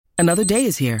Another day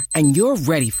is here, and you're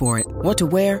ready for it. What to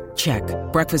wear? Check.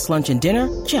 Breakfast, lunch, and dinner?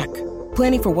 Check.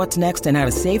 Planning for what's next and how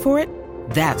to save for it?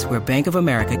 That's where Bank of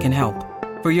America can help.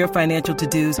 For your financial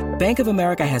to-dos, Bank of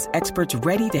America has experts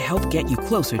ready to help get you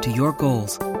closer to your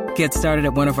goals. Get started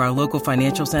at one of our local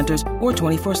financial centers or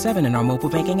 24/7 in our mobile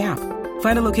banking app.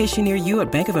 Find a location near you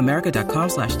at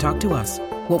bankofamerica.com/talktous.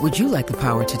 What would you like the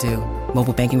power to do?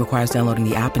 Mobile banking requires downloading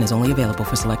the app and is only available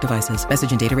for select devices.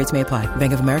 Message and data rates may apply.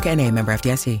 Bank of America N.A., member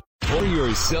FDIC. Pour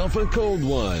yourself a cold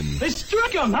one. They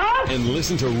struck him, huh? And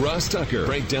listen to Ross Tucker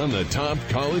break down the top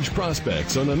college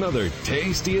prospects on another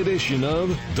tasty edition of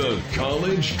The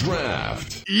College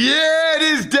Draft. Yeah, it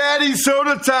is Daddy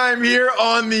Soda time here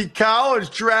on the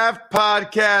College Draft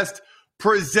Podcast,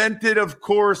 presented, of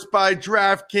course, by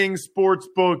DraftKings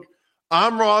Sportsbook.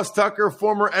 I'm Ross Tucker,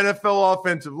 former NFL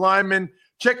offensive lineman.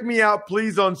 Check me out,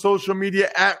 please, on social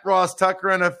media at Ross Tucker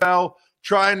NFL.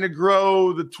 Trying to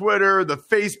grow the Twitter, the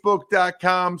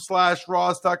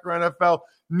Facebook.com/Ross Tucker NFL.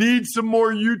 Need some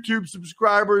more YouTube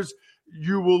subscribers.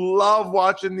 You will love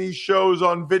watching these shows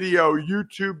on video,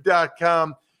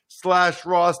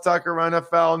 YouTube.com/Ross Tucker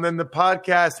NFL. And then the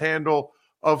podcast handle,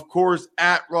 of course,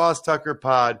 at Ross Tucker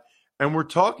Pod. And we're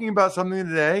talking about something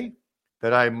today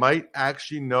that I might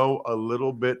actually know a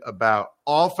little bit about.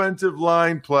 Offensive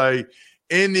line play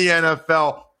in the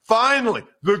NFL. Finally,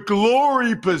 the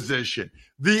glory position,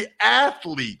 the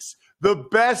athletes, the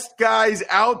best guys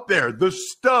out there, the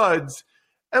studs.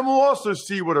 And we'll also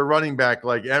see what a running back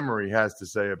like Emory has to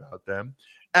say about them.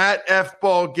 At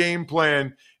F-Ball Game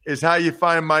Plan is how you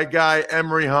find my guy,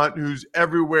 Emory Hunt, who's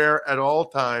everywhere at all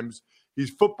times.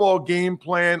 He's Football Game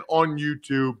Plan on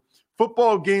YouTube,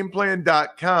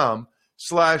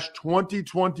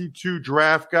 footballgameplan.com/2022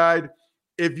 draft guide.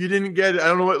 If you didn't get it, I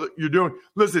don't know what you're doing.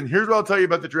 Listen, here's what I'll tell you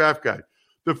about the draft guide.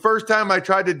 The first time I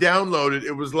tried to download it,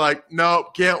 it was like, no,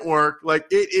 can't work. Like,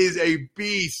 it is a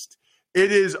beast.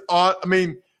 It is, I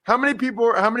mean, how many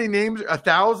names?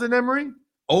 1,000, Emory?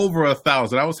 Over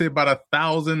 1,000. I would say about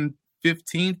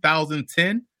 1,015,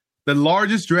 1,010. The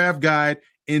largest draft guide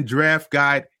in draft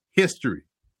guide history.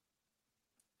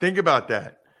 Think about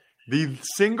that. The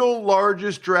single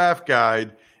largest draft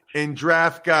guide in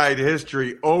draft guide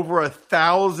history, over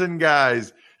 1,000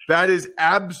 guys. That is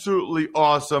absolutely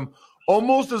awesome.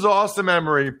 Almost as awesome,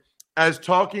 Emory, as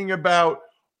talking about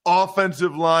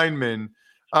offensive linemen.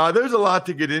 There's a lot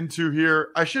to get into here.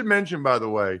 I should mention, by the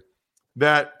way,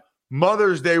 that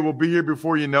Mother's Day will be here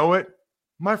before you know it.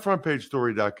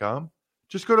 MyFrontPageStory.com.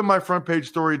 Just go to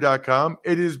MyFrontPageStory.com.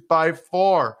 It is by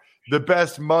far the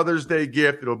best Mother's Day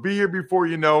gift. It'll be here before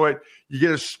you know it. You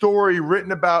get a story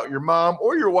written about your mom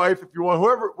or your wife, if you want,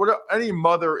 whoever, any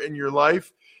mother in your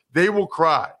life, they will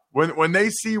cry. When they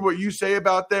see what you say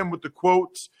about them with the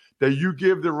quotes that you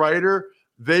give the writer,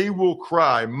 they will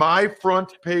cry.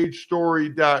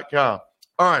 MyFrontPageStory.com.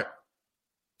 All right.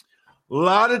 A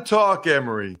lot of talk,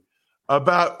 Emory,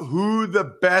 about who the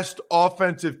best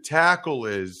offensive tackle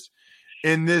is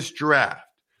in this draft.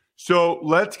 So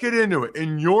let's get into it.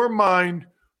 In your mind,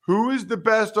 who is the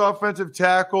best offensive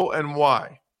tackle and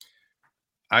why?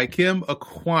 Ikem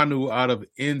Ekwonu out of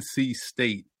NC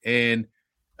State. And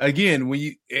again,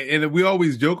 we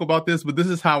always joke about this, but this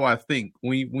is how I think.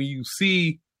 When you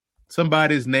see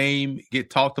somebody's name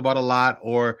get talked about a lot,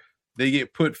 or they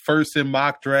get put first in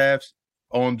mock drafts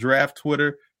on draft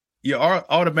Twitter, you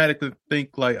automatically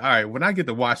think like, all right, when I get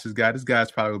to watch this guy's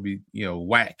probably going to be,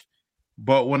 whack.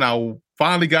 But when I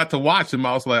finally got to watch him,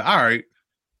 I was like, all right,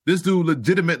 this dude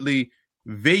legitimately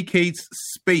vacates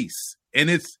space. And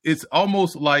it's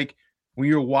almost like when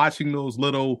you're watching those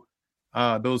little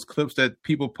those clips that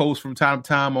people post from time to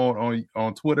time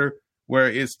on Twitter, where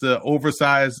it's the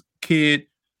oversized kid,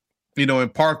 in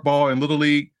park ball and Little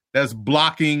League that's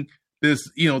blocking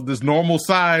this normal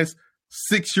size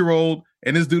 6-year-old,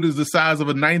 and this dude is the size of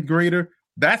a 9th grader.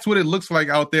 That's what it looks like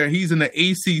out there. He's in the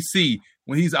ACC.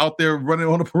 When he's out there running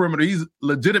on the perimeter, he's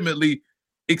legitimately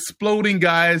exploding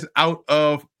guys out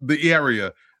of the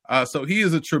area. So he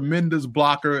is a tremendous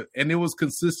blocker, and it was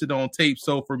consistent on tape.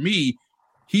 So for me,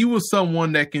 he was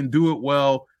someone that can do it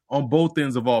well on both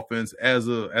ends of offense as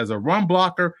a run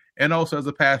blocker and also as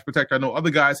a pass protector. I know other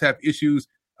guys have issues,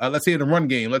 let's say in the run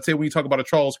game. Let's say when you talk about a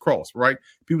Charles Cross, right?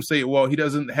 People say, well, he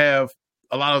doesn't have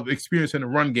a lot of experience in the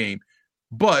run game.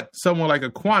 But someone like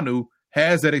Ekwonu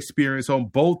has that experience on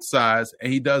both sides,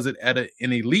 and he does it at an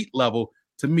elite level.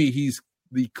 To me, he's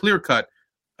the clear-cut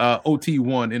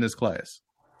OT1 in his class.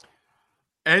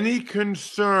 Any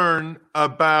concern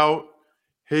about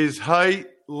his height,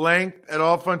 length at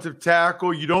offensive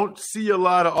tackle? You don't see a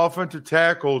lot of offensive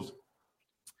tackles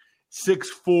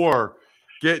 6'4",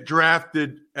 get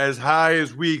drafted as high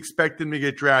as we expect them to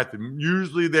get drafted.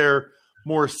 Usually they're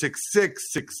more 6'6",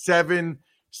 6'7",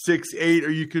 6'8".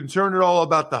 Are you concerned at all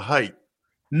about the height?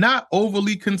 Not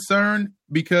overly concerned,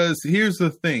 because here's the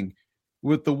thing.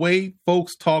 With the way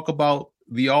folks talk about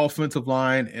the offensive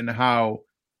line and how,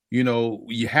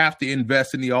 you have to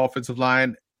invest in the offensive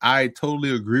line, I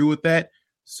totally agree with that.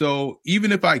 So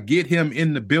even if I get him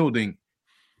in the building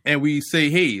and we say,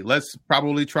 hey, let's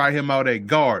probably try him out at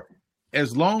guard,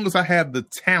 as long as I have the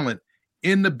talent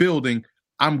in the building,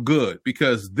 I'm good,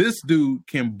 because this dude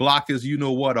can block his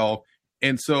you-know-what off.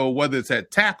 And so whether it's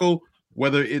at tackle,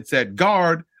 whether it's at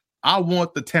guard, I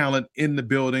want the talent in the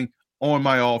building on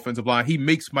my offensive line. He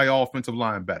makes my offensive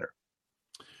line better.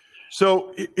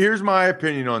 So here's my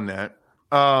opinion on that.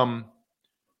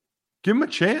 Give him a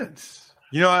chance.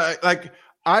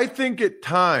 I think at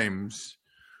times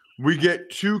we get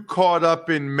too caught up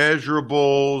in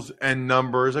measurables and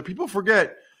numbers. Like, people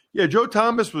forget, Joe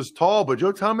Thomas was tall, but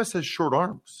Joe Thomas has short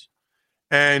arms.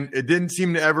 And it didn't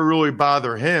seem to ever really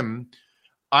bother him.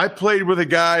 I played with a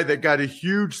guy that got a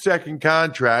huge second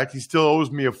contract. He still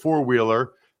owes me a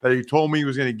four-wheeler that he told me he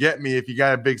was going to get me if he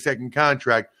got a big second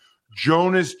contract.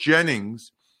 Jonas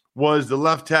Jennings was the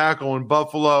left tackle in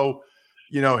Buffalo.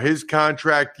 His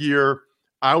contract year,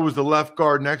 I was the left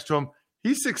guard next to him.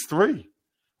 He's 6'3".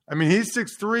 He's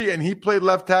 6'3", and he played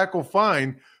left tackle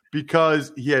fine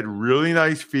because he had really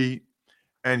nice feet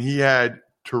and he had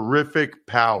terrific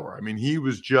power. He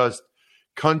was just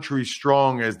country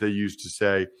strong, as they used to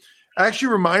say. Actually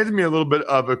reminded me a little bit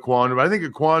of Ekwonu. I think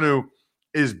Ekwonu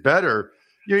is better.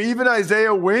 Even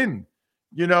Isaiah Wynn,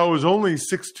 was only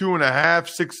 6'2.5",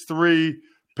 6'3".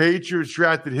 Patriots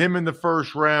drafted him in the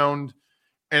first round,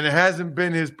 and it hasn't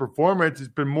been his performance. It's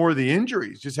been more the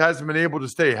injuries. Just hasn't been able to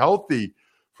stay healthy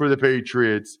for the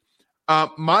Patriots.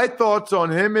 My thoughts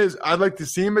on him is I'd like to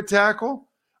see him at tackle.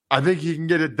 I think he can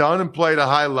get it done and play at a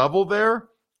high level there.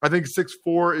 I think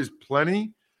 6'4" is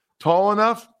plenty tall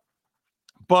enough.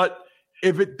 But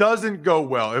if it doesn't go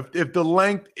well, if the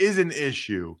length is an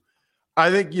issue,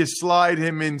 I think you slide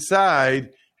him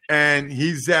inside, and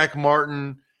he's Zach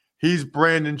Martin. He's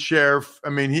Brandon Sheriff.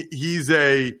 He's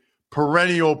a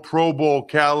perennial Pro Bowl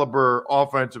caliber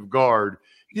offensive guard.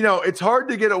 It's hard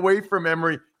to get away from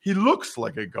Emory. He looks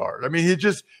like a guard. He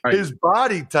just right. His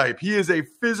body type. He is a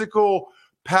physical,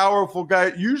 powerful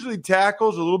guy. Usually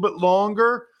tackles a little bit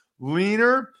longer,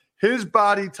 leaner. His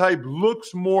body type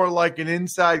looks more like an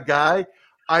inside guy.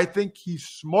 I think he's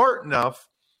smart enough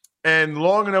and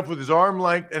long enough with his arm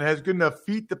length and has good enough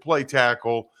feet to play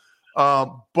tackle.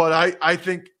 But I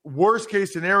think worst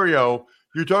case scenario,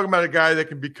 you're talking about a guy that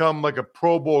can become like a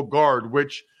Pro Bowl guard,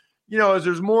 which, as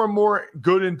there's more and more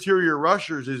good interior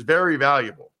rushers, is very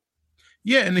valuable.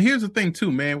 Yeah, and here's the thing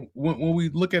too, man. When we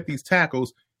look at these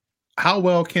tackles, how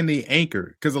well can they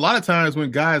anchor? Because a lot of times when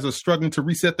guys are struggling to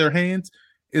reset their hands,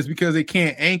 is because they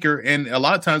can't anchor, and a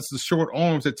lot of times it's the short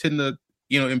arms that tend to,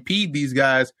 impede these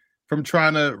guys from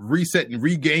trying to reset and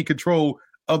regain control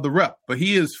of the rep. But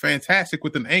he is fantastic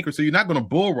with an anchor, so you're not going to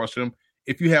bull rush him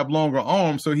if you have longer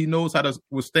arms. So he knows how to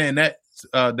withstand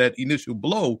that initial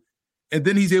blow, and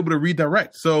then he's able to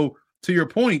redirect. So to your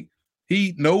point,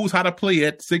 he knows how to play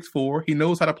at 6'4". He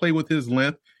knows how to play with his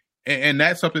length, and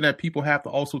that's something that people have to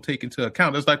also take into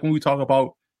account. It's like when we talk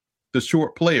about the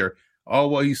short player. Oh,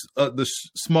 well, he's the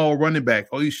small running back.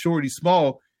 Oh, he's short, he's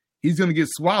small. He's going to get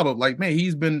swallowed. Like, man,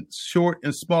 he's been short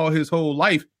and small his whole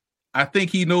life. I think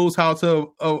he knows how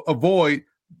to avoid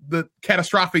the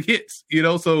catastrophic hits,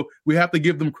 so we have to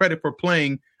give them credit for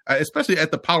playing, especially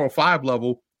at the Power 5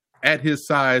 level, at his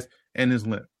size and his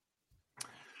length.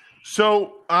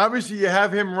 So obviously you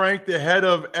have him ranked ahead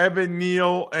of Evan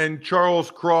Neal and Charles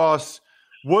Cross.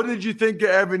 What did you think of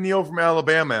Evan Neal from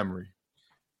Alabama, Emory?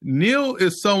 Neal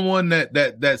is someone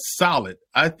that's solid.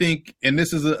 I think, and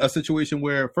this is a situation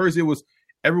where first it was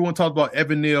everyone talked about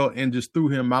Evan Neal and just threw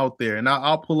him out there. And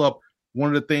I'll pull up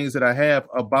one of the things that I have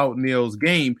about Neal's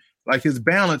game. Like, his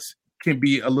balance can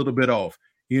be a little bit off,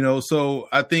 so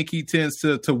I think he tends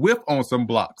to whiff on some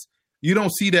blocks. You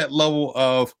don't see that level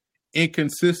of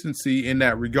inconsistency in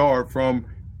that regard from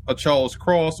a Charles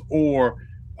Cross or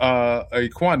a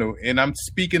Ekwonu. And I'm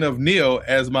speaking of Neal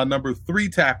as my number 3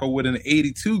 tackle with an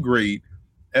 82 grade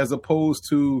as opposed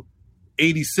to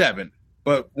 87.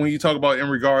 But when you talk about in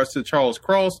regards to Charles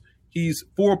Cross, he's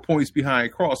 4 points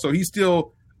behind Cross. So he's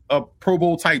still a Pro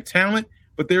Bowl type talent,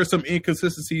 but there are some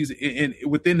inconsistencies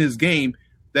within his game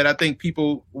that I think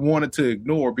people wanted to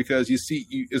ignore, because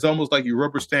it's almost like you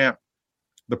rubber stamp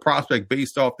the prospect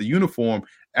based off the uniform.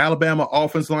 Alabama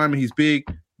offensive lineman, he's big,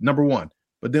 number 1.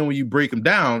 But then when you break him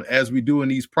down, as we do in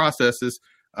these processes,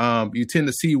 you tend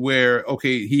to see where,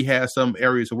 okay, he has some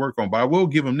areas to work on. But I will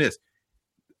give him this.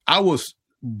 I was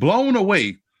blown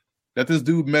away that this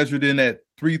dude measured in at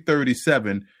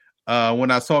 337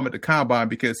 when I saw him at the combine,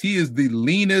 because he is the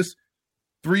leanest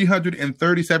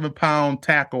 337-pound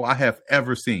tackle I have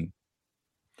ever seen.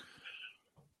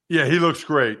 Yeah, he looks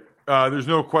great. There's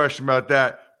no question about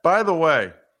that. By the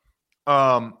way,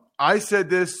 I said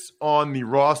this on the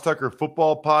Ross Tucker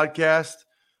Football Podcast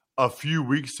a few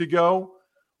weeks ago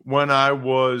when I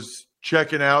was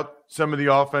checking out some of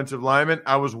the offensive linemen.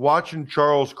 I was watching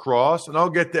Charles Cross, and I'll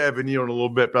get to Evan Neal in a little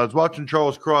bit, but I was watching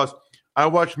Charles Cross. I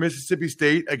watched Mississippi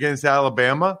State against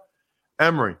Alabama.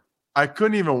 Emory, I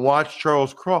couldn't even watch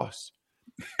Charles Cross.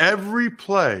 Every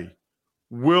play,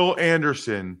 Will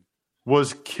Anderson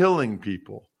was killing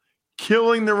people,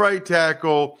 killing the right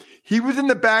tackle. He was in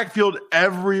the backfield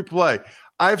every play.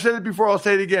 I've said it before. I'll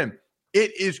say it again.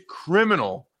 It is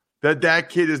criminal that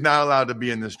kid is not allowed to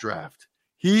be in this draft.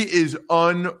 He is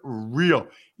unreal.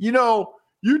 You know,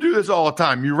 you do this all the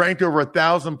time. You ranked over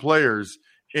 1,000 players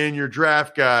in your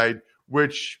draft guide,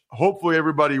 which hopefully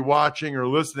everybody watching or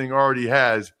listening already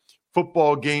has,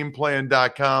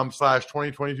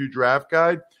 footballgameplan.com/2022 draft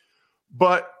guide.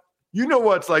 But you know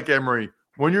what it's like, Emory,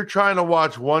 when you're trying to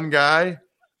watch one guy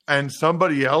and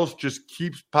somebody else just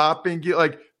keeps popping,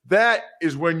 like that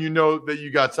is when you know that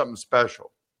you got something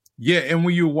special. Yeah, and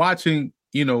when you're watching,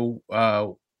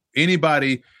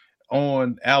 anybody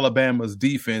on Alabama's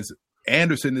defense,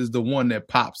 Anderson is the one that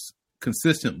pops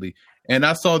consistently. And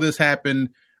I saw this happen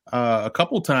a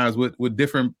couple times with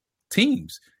different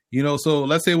teams. So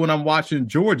let's say when I'm watching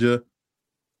Georgia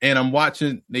and I'm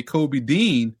watching Nakobe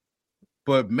Dean,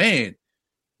 but man,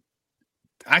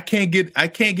 I can't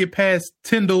get past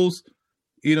Tyndall's,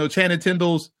 Channing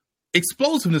Tyndall's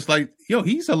explosiveness. Like,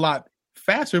 he's a lot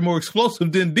faster, more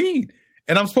explosive than Dean.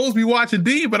 And I'm supposed to be watching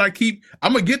Dean, but I'm going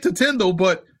to get to Tyndall,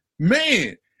 but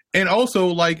man. And also,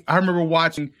 like, I remember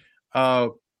watching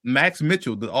Max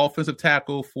Mitchell, the offensive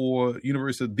tackle for the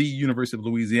University of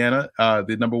Louisiana,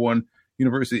 the number one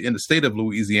university in the state of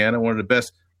Louisiana, one of the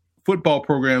best football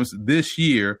programs this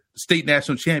year, state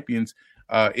national champions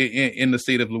in the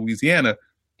state of Louisiana.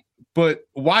 But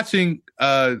watching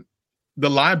the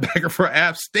linebacker for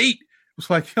App State was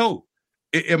like, yo,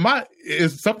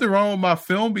 is something wrong with my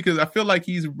film? Because I feel like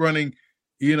he's running,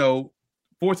 4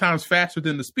 times faster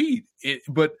than the speed.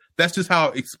 But that's just how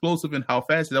explosive and how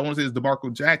fast he is. I want to say it's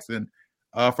DeMarco Jackson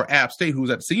for App State, who's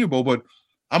at the Senior Bowl. But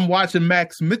I'm watching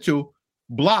Max Mitchell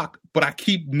block, but I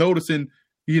keep noticing,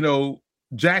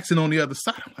 Jackson on the other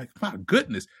side. I'm like, my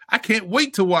goodness, I can't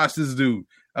wait to watch this dude.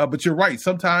 But you're right.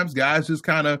 Sometimes guys just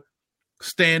kind of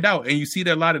stand out. And you see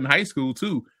that a lot in high school,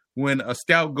 too, when a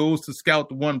scout goes to scout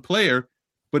one player,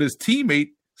 but his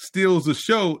teammate steals the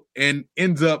show and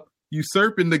ends up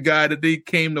usurping the guy that they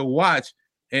came to watch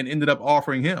and ended up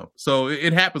offering him. So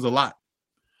it happens a lot.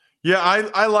 Yeah,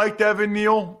 I liked Evan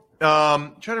Neal.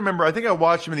 Trying to remember, I think I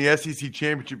watched him in the SEC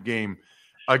championship game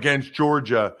against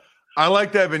Georgia. I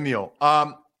liked Evan Neal.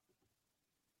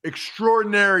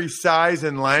 Extraordinary size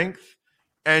and length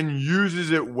and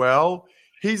uses it well.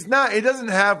 He doesn't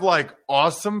have like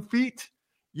awesome feet.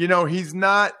 He's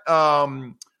not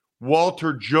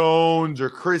Walter Jones or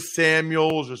Chris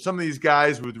Samuels or some of these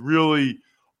guys with really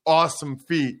awesome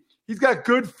feet. He's got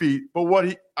good feet, but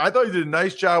I thought he did a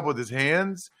nice job with his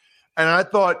hands. And I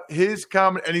thought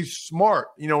and he's smart.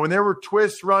 When there were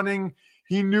twists running,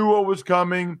 he knew what was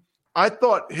coming. I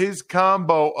thought his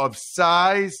combo of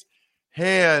size,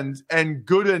 hands, and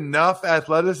good enough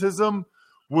athleticism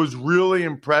was really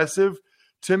impressive.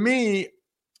 To me,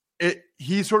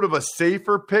 he's sort of a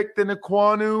safer pick than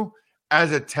Ekwonu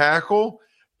as a tackle.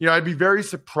 I'd be very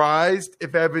surprised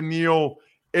if Evan Neal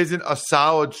isn't a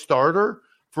solid starter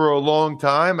for a long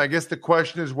time. I guess the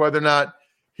question is whether or not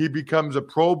he becomes a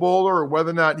Pro Bowler or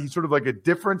whether or not he's sort of like a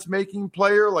difference-making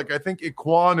player. Like, I think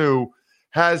Ekwonu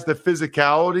has the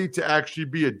physicality to actually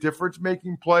be a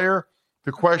difference-making player.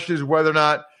 The question is whether or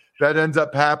not that ends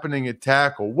up happening at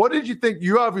tackle. What did you think?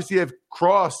 You obviously have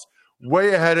Cross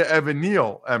way ahead of Evan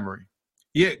Neal, Emory.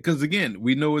 Yeah, because, again,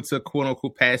 we know it's a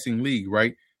quote-unquote passing league,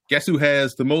 right? Guess who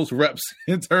has the most reps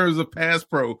in terms of pass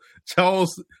pro?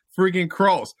 Charles freaking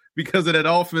Cross, because of that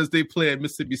offense they play at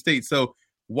Mississippi State. So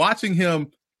watching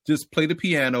him just play the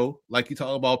piano, like you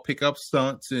talk about, pick up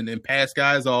stunts and pass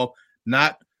guys off,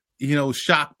 not,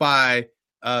 shocked by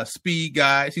speed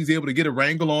guys. He's able to get a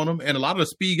wrangle on them. And a lot of the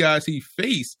speed guys he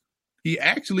faced, he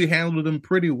actually handled them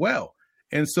pretty well.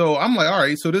 And so I'm like, all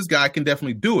right, so this guy can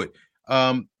definitely do it.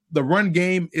 The run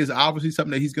game is obviously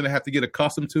something that he's going to have to get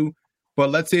accustomed to.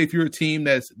 But let's say if you're a team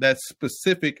that's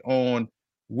specific on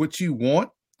what you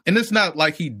want, And it's not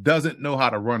like he doesn't know how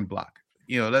to run block.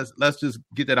 Let's just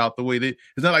get that out the way. It's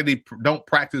not like they don't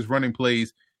practice running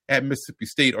plays at Mississippi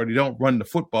State or they don't run the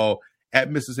football at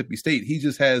Mississippi State. He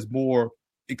just has more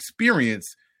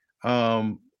experience,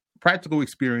 practical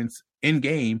experience in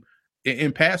game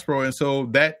in pass pro. And so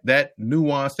that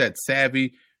nuance, that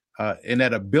savvy, and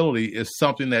that ability is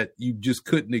something that you just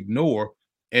couldn't ignore.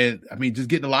 And I mean, just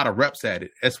getting a lot of reps at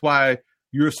it. That's why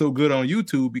you're so good on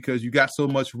YouTube, because you got so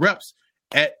much reps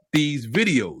at these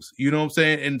videos. You know what I'm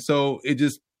saying? And so it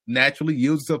just naturally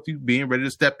yields itself to you being ready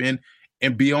to step in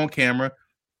and be on camera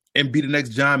and be the next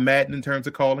John Madden in terms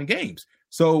of calling games.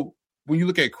 So when you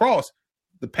look at Cross,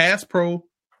 the pass pro,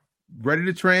 ready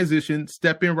to transition,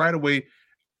 step in right away.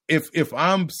 If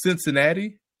I'm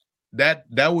Cincinnati, that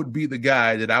would be the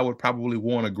guy that I would probably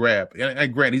want to grab.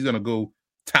 And granted, he's going to go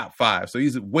top 5. So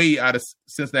he's way out of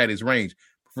Cincinnati's range.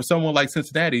 For someone like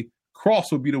Cincinnati,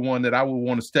 Cross would be the one that I would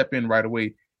want to step in right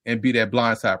away and be that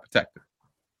blindside protector.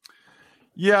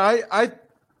 Yeah,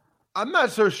 I'm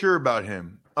not so sure about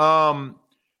him. I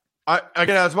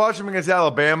was watching him against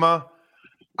Alabama.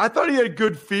 I thought he had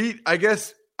good feet. I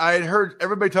guess I had heard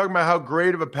everybody talking about how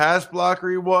great of a pass blocker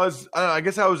he was. I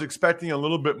guess I was expecting a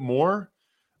little bit more.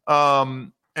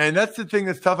 And that's the thing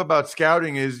that's tough about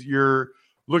scouting is you're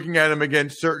looking at him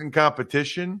against certain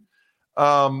competition.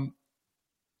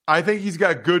 I think he's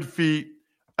got good feet.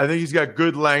 I think he's got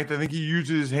good length. I think he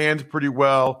uses his hands pretty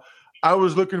well. I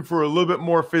was looking for a little bit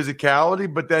more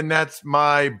physicality, but then that's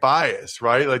my bias,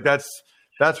 right? Like that's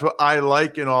what I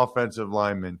like in offensive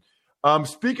linemen.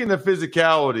 Speaking of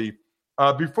physicality,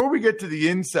 before we get to the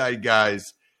inside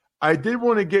guys, I did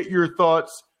want to get your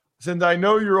thoughts, since I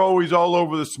know you're always all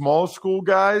over the small school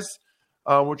guys,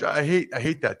 which I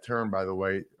hate that term, by the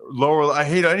way. I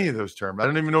hate any of those terms. I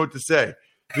don't even know what to say.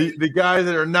 The guys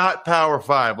that are not Power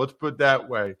 5, let's put it that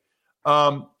way.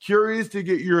 Curious to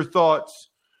get your thoughts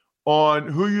on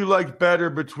who you like better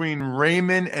between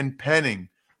Raymond and Penning.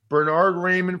 Bernard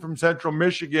Raymond from Central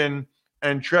Michigan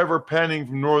and Trevor Penning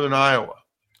from Northern Iowa.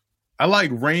 I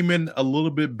like Raymond a little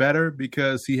bit better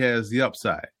because he has the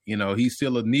upside. He's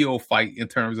still a neophyte in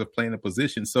terms of playing a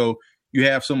position. So you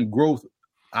have some growth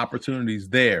opportunities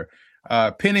there.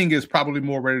 Penning is probably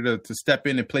more ready to step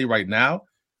in and play right now.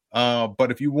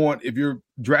 But if you're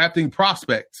drafting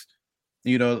prospects,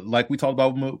 like we talked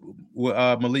about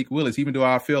Malik Willis, even though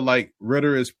I feel like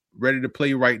Ritter is ready to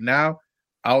play right now,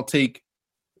 I'll take,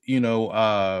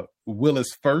 Willis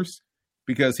first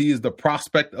because he is the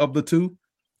prospect of the two.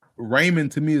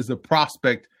 Raymond to me is the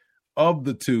prospect of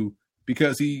the two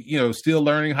because he, still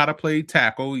learning how to play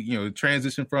tackle,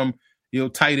 transition from,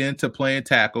 tight end to playing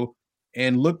tackle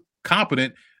and look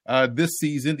competent this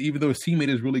season, even though his teammate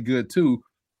is really good too.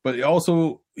 But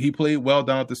also he played well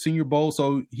down at the Senior Bowl,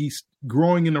 so he's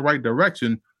growing in the right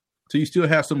direction. So you still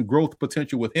have some growth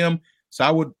potential with him. So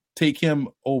I would take him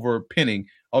over Penning,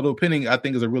 although Penning I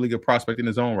think is a really good prospect in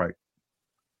his own right.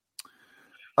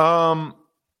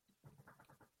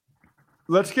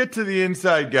 Let's get to the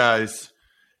inside guys.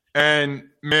 And,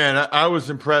 man, I was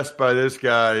impressed by this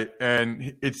guy,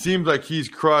 and it seems like he's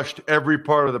crushed every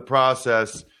part of the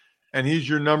process. And he's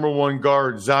your number one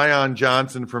guard, Zion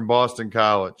Johnson from Boston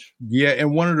College. Yeah,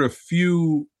 and one of the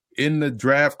few in the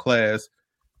draft class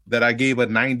that I gave a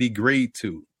 90 grade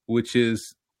to, which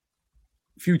is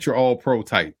future all-pro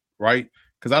type, right?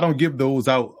 Because I don't give those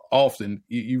out often.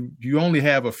 You only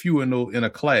have a few in a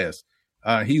class.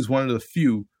 He's one of the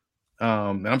few.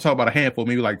 And I'm talking about a handful,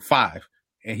 maybe like 5.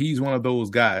 And he's one of those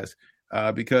guys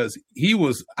because he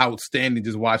was outstanding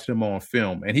just watching him on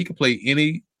film. And he could play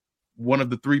any one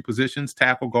of the 3 positions,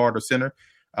 tackle, guard, or center.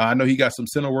 I know he got some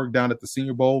center work down at the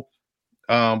Senior Bowl.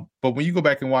 But when you go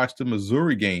back and watch the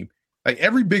Missouri game, like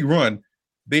every big run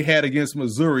they had against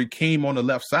Missouri came on the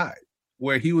left side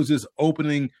where he was just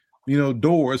opening,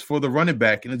 doors for the running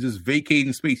back and just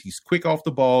vacating space. He's quick off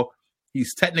the ball.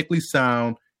 He's technically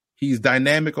sound. He's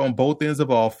dynamic on both ends of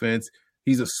offense.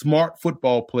 He's a smart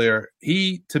football player.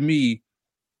 He, to me,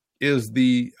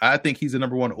 I think he's the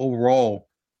number 1 overall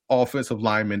offensive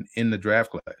lineman in the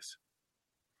draft class.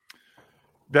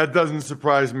 That doesn't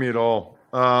surprise me at all.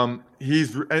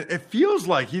 It feels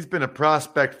like he's been a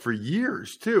prospect for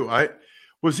years too.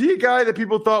 Was he a guy that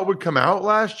people thought would come out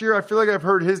last year? I feel like I've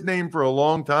heard his name for a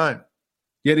long time.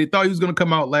 Yeah, they thought he was going to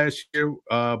come out last year,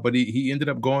 but he ended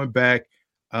up going back.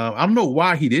 I don't know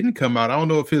why he didn't come out. I don't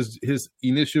know if his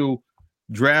initial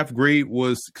draft grade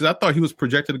was because I thought he was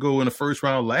projected to go in the first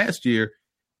round last year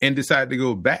and decided to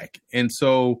go back. And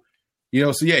so,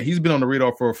 he's been on the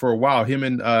radar for a while. Him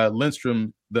and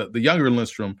Lindstrom, the younger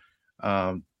Lindstrom,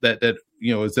 that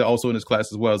is also in his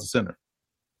class as well as a center.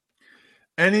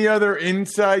 Any other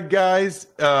inside guys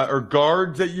or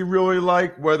guards that you really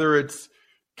like, whether it's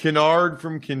Kennard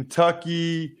from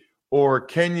Kentucky or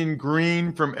Kenyon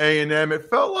Green from A&M?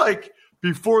 It felt like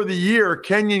before the year,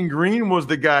 Kenyon Green was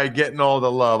the guy getting all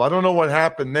the love. I don't know what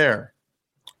happened there.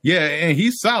 Yeah, and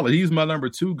he's solid. He's my number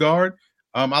 2 guard.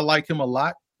 I like him a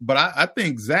lot. But I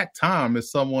think Zach Tom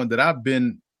is someone that I've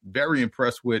been very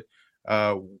impressed with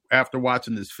after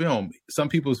watching this film. Some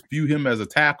people view him as a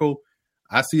tackle.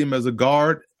 I see him as a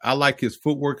guard. I like his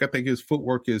footwork. I think his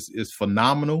footwork is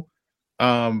phenomenal.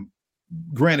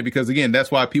 Granted, because again,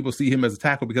 that's why people see him as a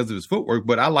tackle, because of his footwork.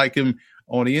 But I like him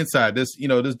on the inside. This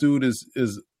dude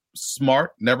is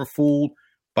smart, never fooled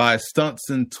by stunts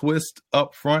and twists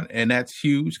up front, and that's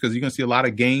huge because you're going to see a lot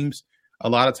of games, a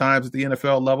lot of times at the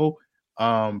NFL level.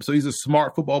 So he's a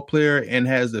smart football player and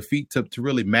has the feet to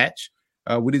really match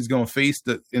what he's going to face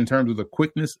in terms of the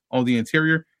quickness on the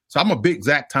interior. So I'm a big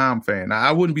Zach Tom fan.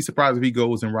 I wouldn't be surprised if he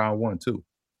goes in round 1 too.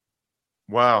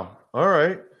 Wow. All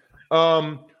right.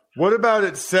 What about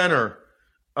at center?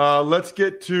 Let's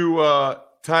get to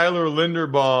Tyler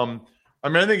Linderbaum. I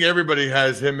mean, I think everybody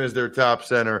has him as their top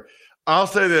center. I'll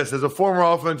say this, as a former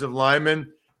offensive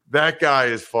lineman, that guy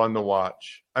is fun to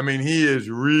watch. I mean, he is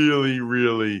really,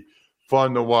 really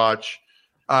fun to watch.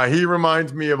 He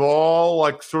reminds me of all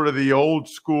like sort of the old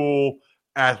school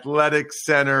athletic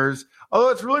centers.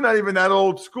 Although it's really not even that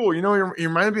old school. You know, he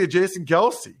reminds me of Jason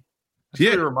Kelsey. That's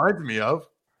what he reminds me of.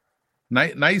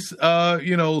 Nice,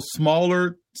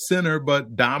 smaller center,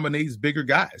 but dominates bigger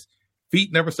guys.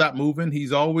 Feet never stop moving.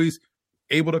 He's always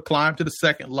able to climb to the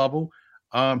second level.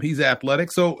 He's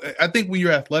athletic. So I think when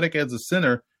you're athletic as a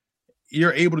center,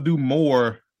 you're able to do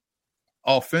more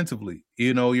offensively.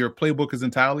 You know, your playbook is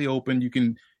entirely open. You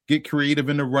can get creative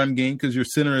in the run game because your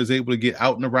center is able to get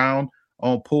out and around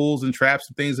on pulls and traps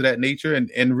and things of that nature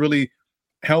and really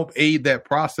help aid that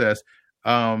process.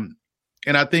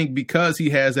 And I think because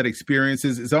he has that experience,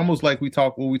 it's almost like when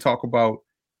we talk about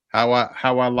how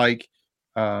I like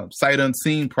sight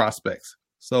unseen prospects.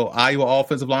 So Iowa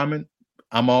offensive lineman,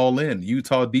 I'm all in.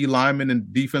 Utah D linemen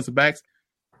and defensive backs,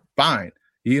 fine.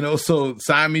 So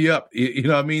sign me up. You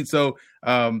know what I mean? So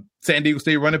San Diego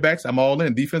State running backs, I'm all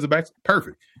in. Defensive backs,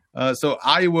 perfect. So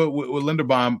Iowa with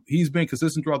Linderbaum, he's been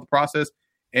consistent throughout the process,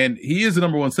 and he is the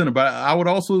number 1 center. But I would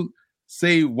also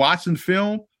say watching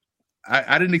film,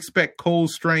 I didn't expect Cole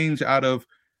Strange out of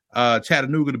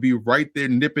Chattanooga to be right there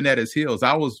nipping at his heels.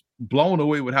 I was blown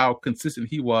away with how consistent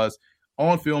he was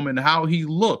on film and how he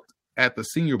looked at the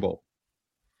Senior Bowl.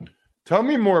 Tell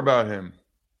me more about him.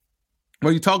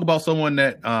 Well, you talk about someone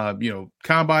that,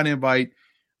 combine invite,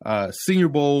 Senior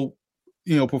Bowl,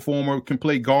 performer, can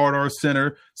play guard or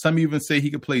center. Some even say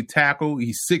he could play tackle.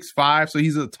 He's 6'5", so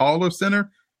he's a taller center,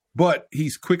 but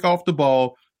he's quick off the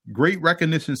ball, great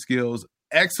recognition skills,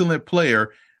 excellent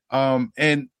player.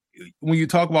 And when you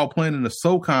talk about playing in the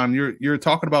SoCon, you're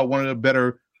talking about one of the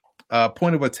better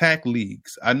point of attack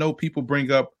leagues. I know people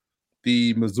bring up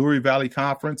the Missouri Valley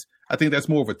Conference. I think that's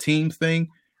more of a team thing.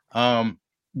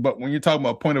 But when you're talking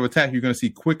about point of attack, you're going to see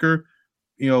quicker,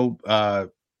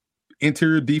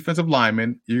 interior defensive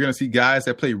linemen. You're going to see guys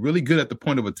that play really good at the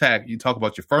point of attack. You talk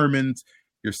about your Furmans,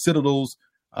 your Citadels,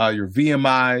 your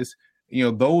VMIs.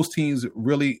 Those teams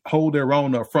really hold their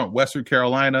own up front. Western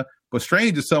Carolina. But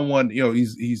Strange is someone,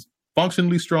 he's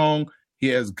functionally strong. He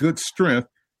has good strength.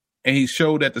 And he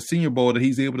showed at the Senior Bowl that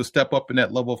he's able to step up in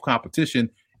that level of competition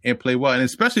and play well. And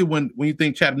especially when you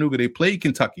think Chattanooga, they played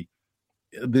Kentucky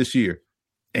this year.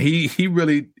 He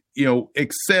really,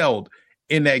 excelled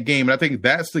in that game. And I think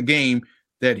that's the game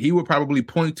that he would probably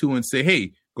point to and say,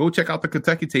 hey, go check out the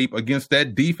Kentucky tape against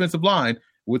that defensive line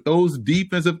with those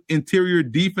interior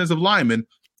defensive linemen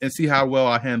and see how well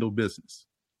I handle business.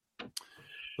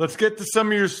 Let's get to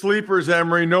some of your sleepers,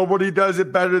 Emory. Nobody does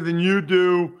it better than you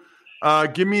do.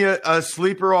 Give me a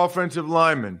sleeper offensive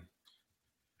lineman.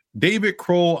 David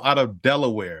Kroll out of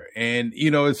Delaware. And,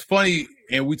 it's funny,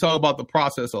 and we talk about the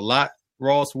process a lot,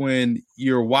 Ross, when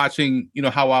you're watching,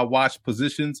 how I watch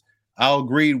positions, I'll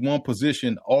grade one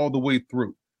position all the way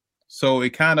through. So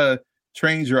it kind of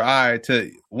trains your eye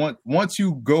to once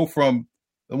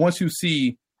you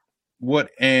see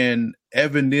what an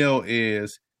Evan Neal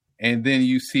is, and then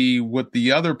you see what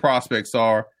the other prospects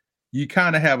are, you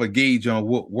kind of have a gauge on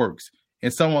what works.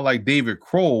 And someone like David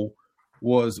Kroll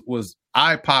was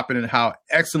eye-popping in how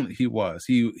excellent he was.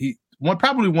 He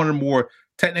probably one of the more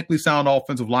technically sound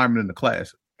offensive linemen in the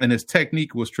class, and his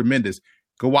technique was tremendous.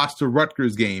 Go watch the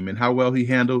Rutgers game and how well he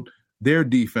handled their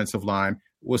defensive line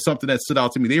was something that stood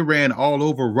out to me. They ran all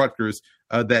over Rutgers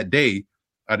that day.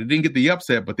 They didn't get the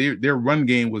upset, but their run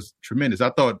game was tremendous. I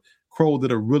thought Kroll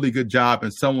did a really good job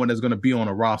and someone that's going to be on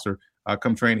a roster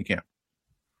come training camp.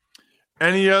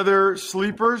 Any other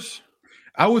sleepers?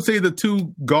 I would say the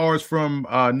two guards from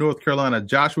North Carolina,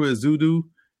 Joshua Ezeudu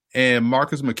and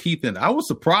Marcus McKeithen. I was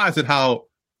surprised at how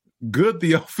good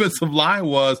the offensive line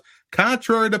was,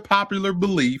 contrary to popular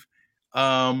belief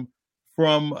from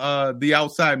the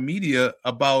outside media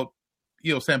about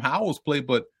Sam Howell's play.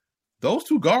 But those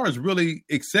two guards really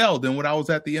excelled. And when I was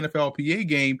at the NFLPA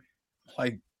game,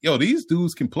 like, these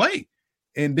dudes can play.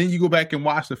 And then you go back and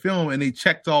watch the film, and they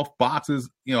checked off boxes,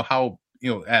 how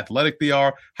athletic they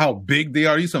are, how big they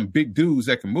are. These are some big dudes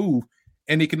that can move,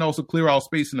 and they can also clear out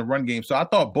space in the run game. So I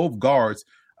thought both guards,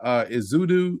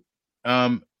 Ezeudu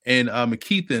and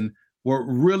McKeithen, were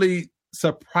really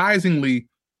surprisingly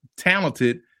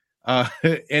talented,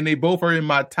 and they both are in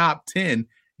my top 10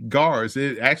 guards.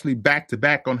 It actually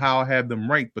back-to-back on how I have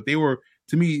them ranked, but they were,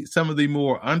 to me, some of the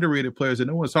more underrated players that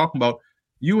no one's talking about.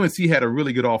 UNC had a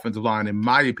really good offensive line, in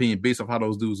my opinion, based on how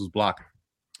those dudes was blocking.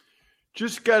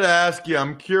 Just got to ask you,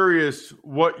 I'm curious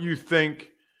what you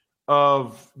think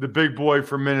of the big boy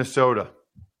from Minnesota.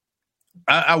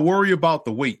 I worry about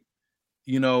the weight.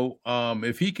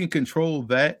 If he can control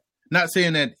that, not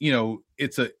saying that,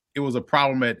 it was a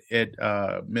problem at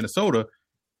Minnesota,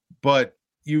 but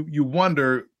you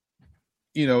wonder,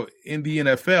 in the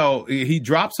NFL, he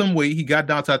dropped some weight. He got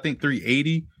down to, I think,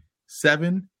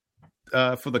 387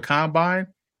 for the combine.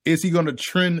 Is he going to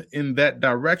trend in that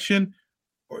direction?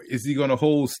 Or is he going to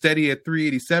hold steady at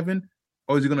 387?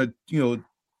 Or is he going to,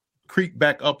 creep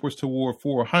back upwards toward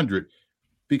 400?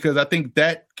 Because I think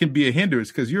that can be a hindrance,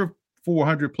 because you're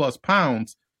 400 plus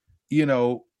pounds,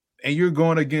 and you're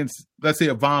going against, let's say,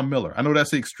 a Von Miller. I know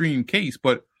that's an extreme case,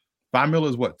 but Von Miller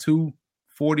is what,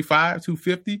 245,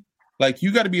 250? Like,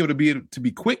 you got to be able to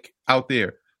be quick out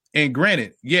there. And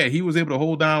granted, yeah, he was able to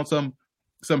hold down some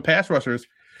pass rushers,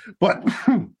 but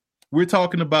we're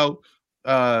talking about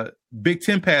Big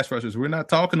Ten pass rushers. We're not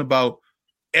talking about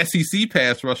SEC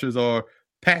pass rushers or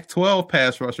Pac-12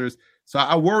 pass rushers. So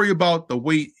I worry about the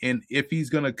weight and if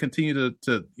he's going to continue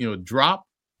to drop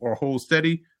or hold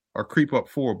steady or creep up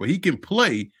forward. But he can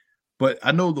play, but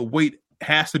I know the weight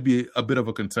has to be a bit of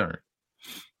a concern.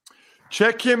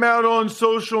 Check him out on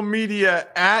social media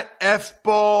at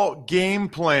FBall Game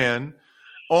Plan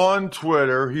on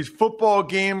Twitter. He's Football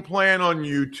Game Plan on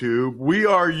YouTube. We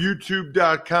are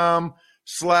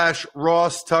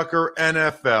youtube.com/Ross Tucker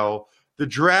NFL. The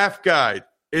draft guide.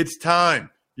 It's time.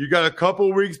 You got a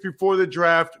couple weeks before the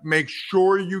draft. Make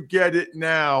sure you get it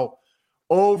now.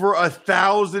 Over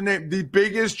 1,000, the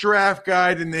biggest draft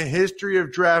guide in the history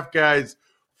of draft guides.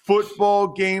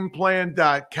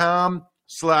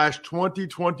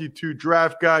 Footballgameplan.com/2022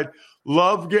 draft guide.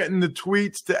 Love getting the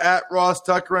tweets to at Ross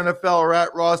Tucker NFL or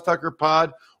at Ross Tucker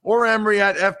Pod or Emery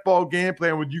at FBall Game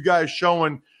Plan with you guys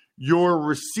showing your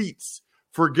receipts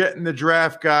for getting the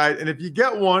draft guide. And if you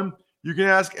get one, you can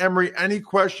ask Emery any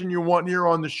question you want here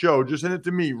on the show. Just send it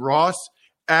to me, Ross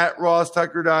at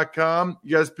RossTucker.com.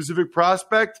 You got a specific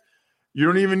prospect? You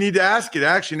don't even need to ask it,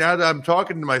 actually, now that I'm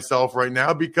talking to myself right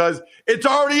now, because it's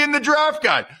already in the draft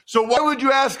guide. So why would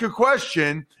you ask a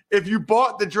question if you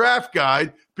bought the draft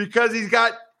guide? Because he's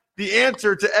got the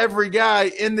answer to every guy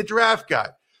in the draft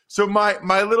guide. So my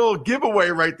little giveaway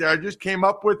right there I just came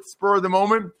up with spur of the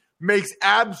moment makes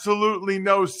absolutely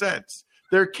no sense.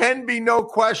 There can be no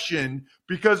question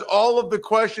because all of the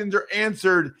questions are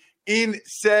answered in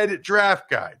said draft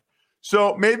guide.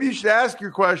 So maybe you should ask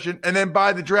your question and then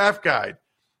buy the draft guide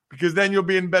because then you'll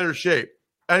be in better shape.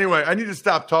 Anyway, I need to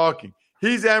stop talking.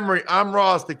 He's Emery. I'm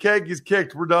Ross. The keg is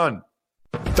kicked. We're done.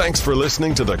 Thanks for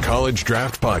listening to the College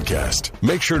Draft Podcast.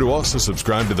 Make sure to also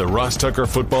subscribe to the Ross Tucker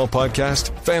Football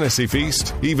Podcast, Fantasy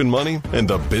Feast, Even Money, and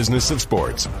The Business of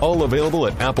Sports. All available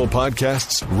at Apple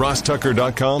Podcasts,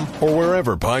 RossTucker.com, or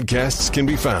wherever podcasts can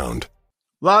be found.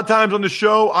 A lot of times on the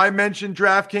show, I mentioned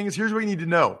DraftKings. Here's what you need to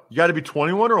know. You got to be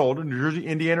 21 or older, New Jersey,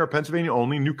 Indiana, or Pennsylvania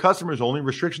only. New customers only.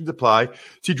 Restrictions apply.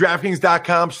 See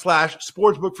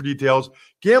DraftKings.com/sportsbook for details.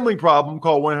 Gambling problem,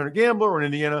 call 1-800-GAMBLER or in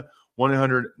Indiana,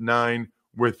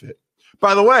 1-800-9-WITH-IT.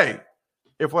 By the way,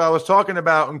 if what I was talking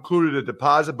about included a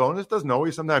deposit bonus, doesn't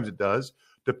always, sometimes it does.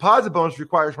 Deposit bonus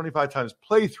requires 25 times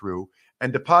playthrough,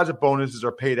 and deposit bonuses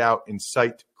are paid out in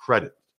site credit.